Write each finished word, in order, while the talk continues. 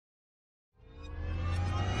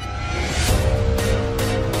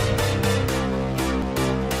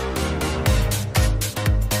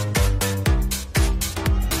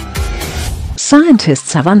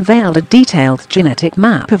scientists have unveiled a detailed genetic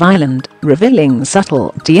map of Ireland, revealing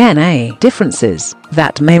subtle DNA differences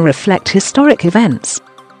that may reflect historic events.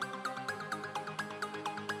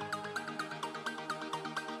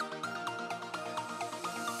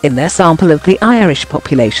 In their sample of the Irish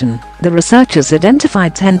population, the researchers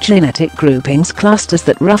identified 10 genetic groupings clusters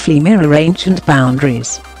that roughly mirror ancient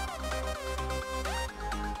boundaries.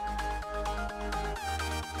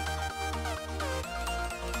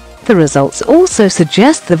 The results also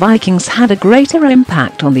suggest the Vikings had a greater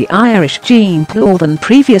impact on the Irish gene pool than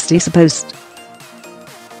previously supposed.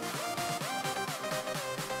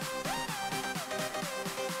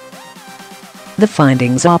 The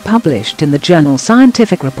findings are published in the journal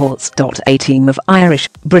Scientific Reports.A. A team of Irish,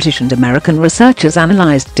 British and American researchers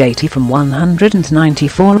analysed data from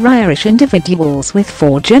 194 Irish individuals with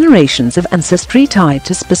 4 generations of ancestry tied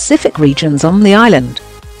to specific regions on the island.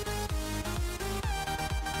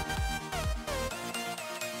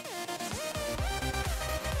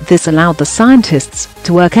 This allowed the scientists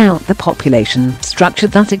to work out the population structure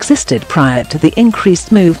that existed prior to the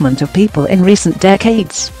increased movement of people in recent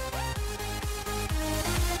decades.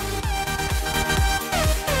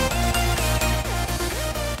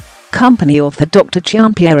 Company author Dr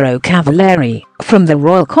Gianpiero Cavalleri, from the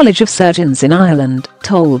Royal College of Surgeons in Ireland,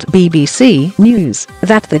 told BBC News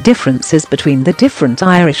that the differences between the different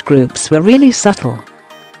Irish groups were really subtle.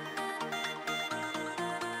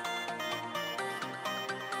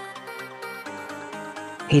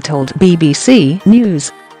 He told BBC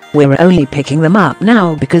News, "We're only picking them up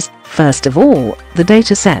now because, first of all, the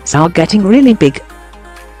data sets are getting really big.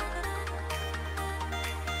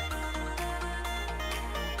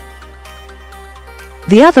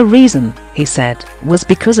 The other reason," he said, "was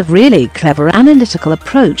because of really clever analytical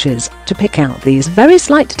approaches to pick out these very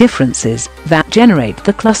slight differences that generate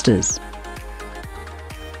the clusters."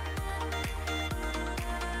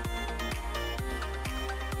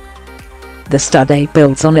 The study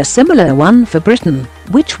builds on a similar one for Britain,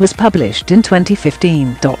 which was published in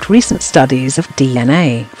 2015. Recent studies of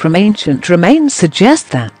DNA from ancient remains suggest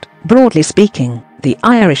that, broadly speaking, the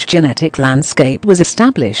Irish genetic landscape was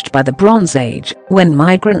established by the Bronze Age, when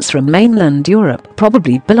migrants from mainland Europe,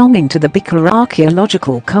 probably belonging to the Beaker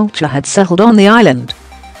archaeological culture, had settled on the island.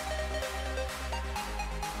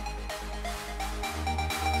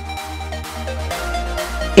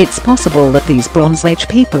 It's possible that these Bronze Age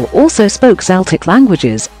people also spoke Celtic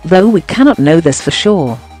languages, though we cannot know this for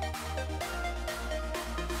sure.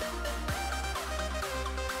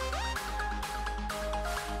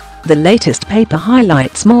 The latest paper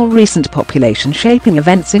highlights more recent population shaping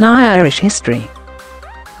events in Irish history.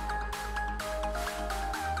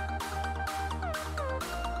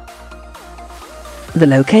 The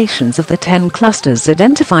locations of the 10 clusters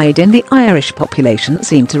identified in the Irish population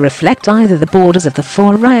seem to reflect either the borders of the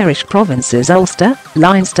 4 Irish provinces Ulster,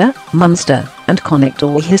 Leinster, Munster and Connacht,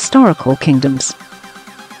 or historical kingdoms.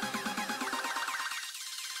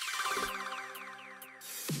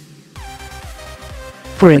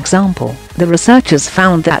 For example, the researchers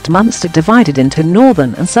found that Munster divided into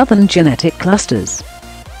northern and southern genetic clusters.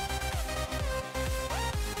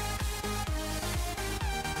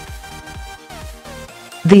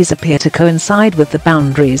 These appear to coincide with the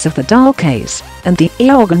boundaries of the Dál Cais and the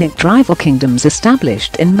area.And rival kingdoms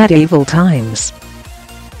established in medieval times.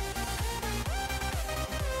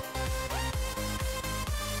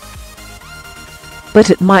 But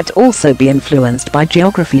it might also be influenced by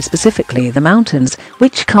geography, specifically the mountains,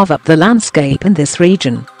 which carve up the landscape in this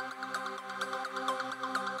region.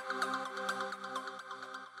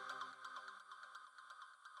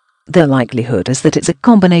 The likelihood is that it's a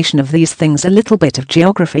combination of these things. A little bit of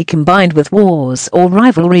geography combined with wars or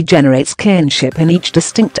rivalry generates kinship in each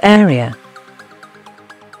distinct area.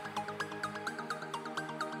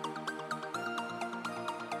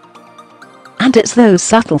 And it's those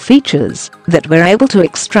subtle features that we're able to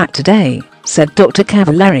extract today, said Dr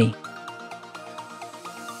Cavalleri.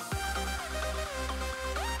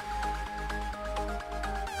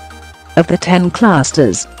 Of the 10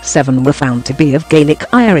 clusters, 7 were found to be of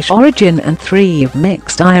Gaelic Irish origin and 3 of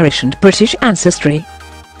mixed Irish and British ancestry.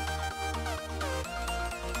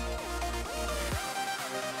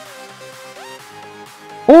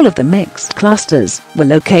 All of the mixed clusters were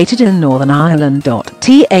located in Northern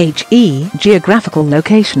Ireland.The geographical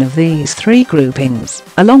location of these 3 groupings,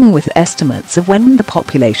 along with estimates of when the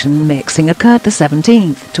population mixing occurred. The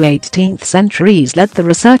 17th to 18th centuries led the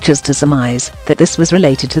researchers to surmise that this was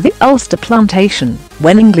related to the Ulster Plantation,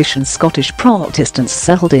 when English and Scottish Protestants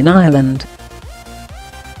settled in Ireland.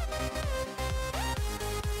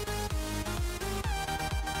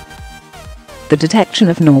 The detection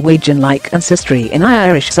of Norwegian-like ancestry in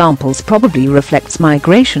Irish samples probably reflects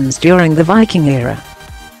migrations during the Viking era.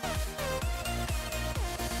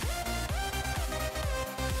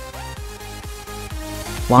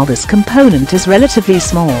 While this component is relatively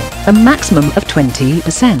small, a maximum of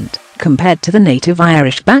 20%, compared to the native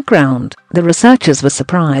Irish background, the researchers were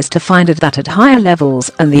surprised to find it that at higher levels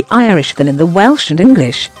in the Irish than in the Welsh and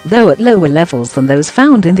English, though at lower levels than those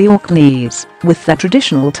found in the Orkneys, with their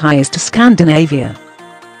traditional ties to Scandinavia.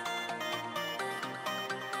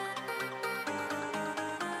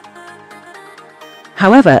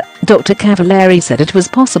 However, Dr Cavalleri said it was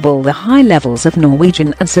possible the high levels of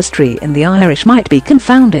Norwegian ancestry in the Irish might be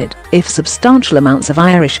confounded if substantial amounts of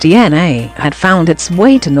Irish DNA had found its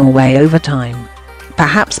way to Norway over time.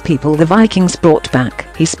 Perhaps people the Vikings brought back,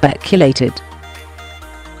 he speculated.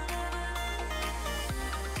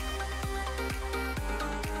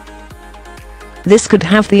 This could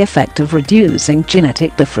have the effect of reducing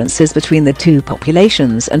genetic differences between the two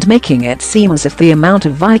populations and making it seem as if the amount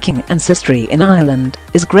of Viking ancestry in Ireland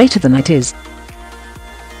is greater than it is.